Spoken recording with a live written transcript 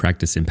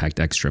Practice Impact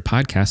Extra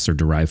podcasts are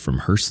derived from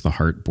Hearst the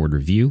Heart Board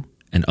Review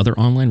and other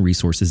online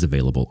resources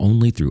available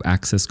only through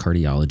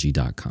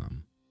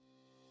accesscardiology.com.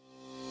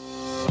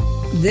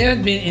 There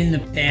have been in the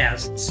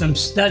past some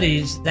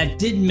studies that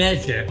did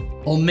measure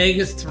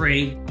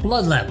omega-3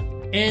 blood level,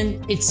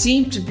 and it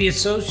seemed to be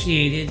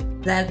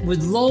associated that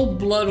with low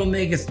blood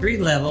omega-3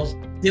 levels,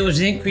 there was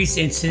an increased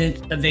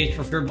incidence of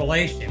atrial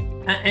fibrillation.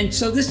 And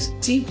so this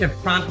seemed to have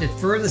prompted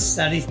further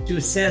studies to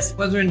assess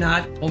whether or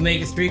not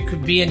omega-3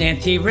 could be an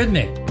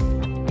antiarrhythmic.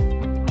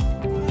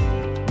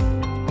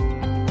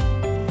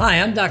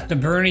 Hi, I'm Dr.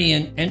 Bernie,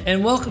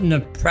 and welcome to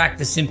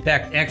Practice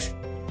Impact Extra.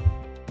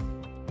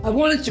 I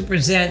wanted to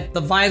present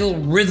the Vital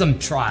Rhythm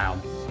Trial.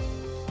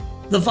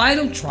 The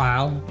Vital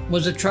Trial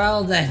was a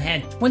trial that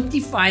had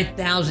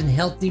 25,000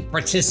 healthy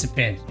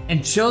participants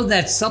and showed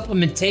that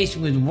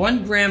supplementation with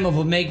 1 gram of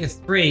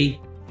omega-3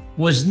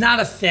 was not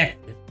effective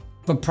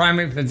for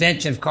primary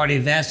prevention of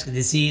cardiovascular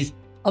disease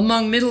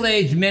among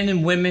middle-aged men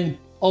and women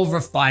over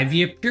a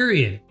 5-year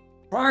period.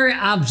 Prior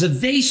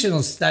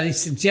observational studies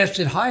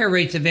suggested higher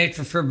rates of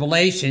atrial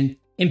fibrillation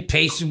in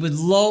patients with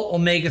low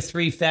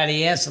omega-3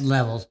 fatty acid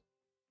levels,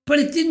 but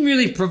it didn't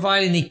really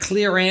provide any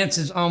clear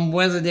answers on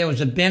whether there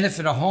was a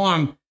benefit or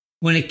harm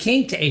when it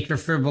came to atrial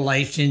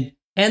fibrillation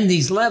and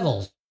these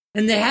levels.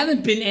 And there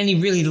haven't been any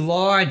really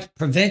large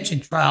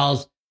prevention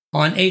trials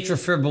on atrial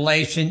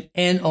fibrillation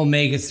and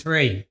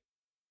omega-3.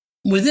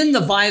 Within the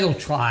Vital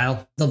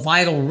trial, the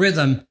Vital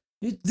Rhythm,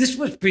 this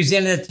was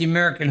presented at the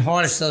American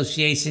Heart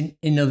Association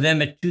in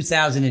November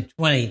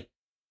 2020.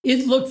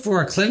 It looked for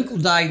a clinical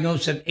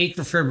diagnosis of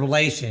atrial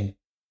fibrillation.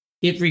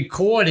 It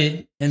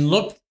recorded and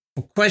looked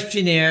for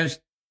questionnaires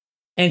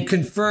and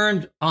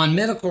confirmed on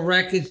medical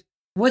records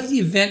what the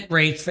event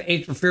rates for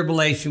atrial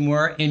fibrillation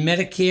were in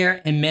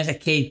Medicare and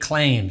Medicaid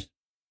claims.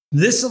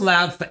 This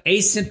allowed for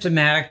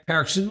asymptomatic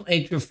paroxysmal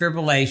atrial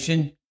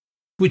fibrillation,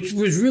 which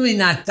was really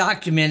not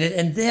documented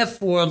and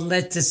therefore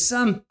led to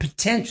some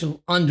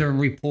potential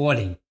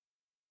underreporting.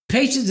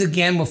 Patients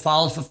again were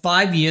followed for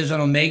 5 years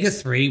on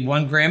omega-3,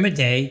 1 gram a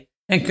day,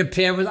 and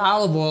compared with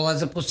olive oil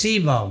as a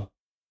placebo.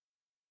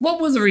 What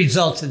were the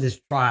results of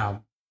this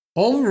trial?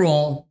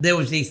 Overall, there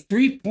was a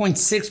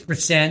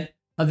 3.6%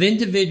 of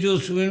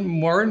individuals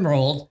who were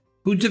enrolled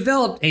who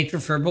developed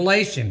atrial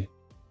fibrillation.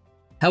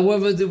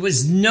 However, there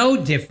was no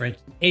difference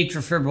in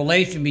atrial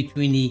fibrillation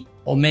between the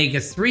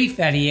omega-3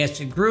 fatty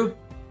acid group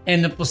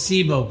and the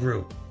placebo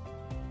group.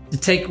 The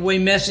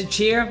takeaway message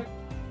here: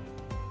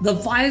 the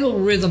Vital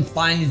Rhythm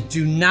findings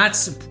do not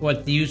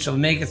support the use of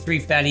omega-3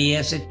 fatty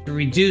acid to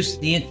reduce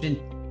the incidence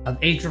of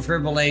atrial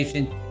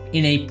fibrillation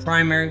in a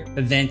primary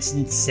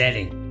prevention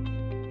setting.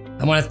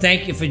 I want to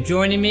thank you for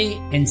joining me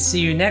and see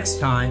you next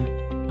time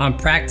on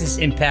Practice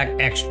Impact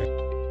Extra.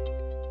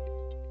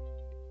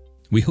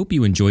 We hope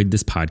you enjoyed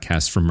this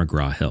podcast from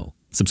McGraw-Hill.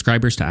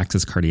 Subscribers to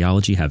Access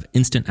Cardiology have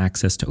instant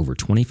access to over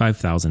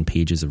 25,000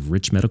 pages of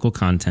rich medical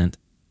content,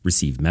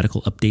 receive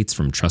medical updates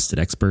from trusted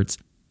experts,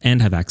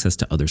 and have access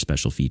to other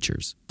special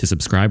features. To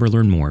subscribe or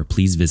learn more,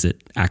 please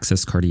visit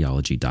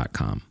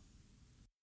accesscardiology.com.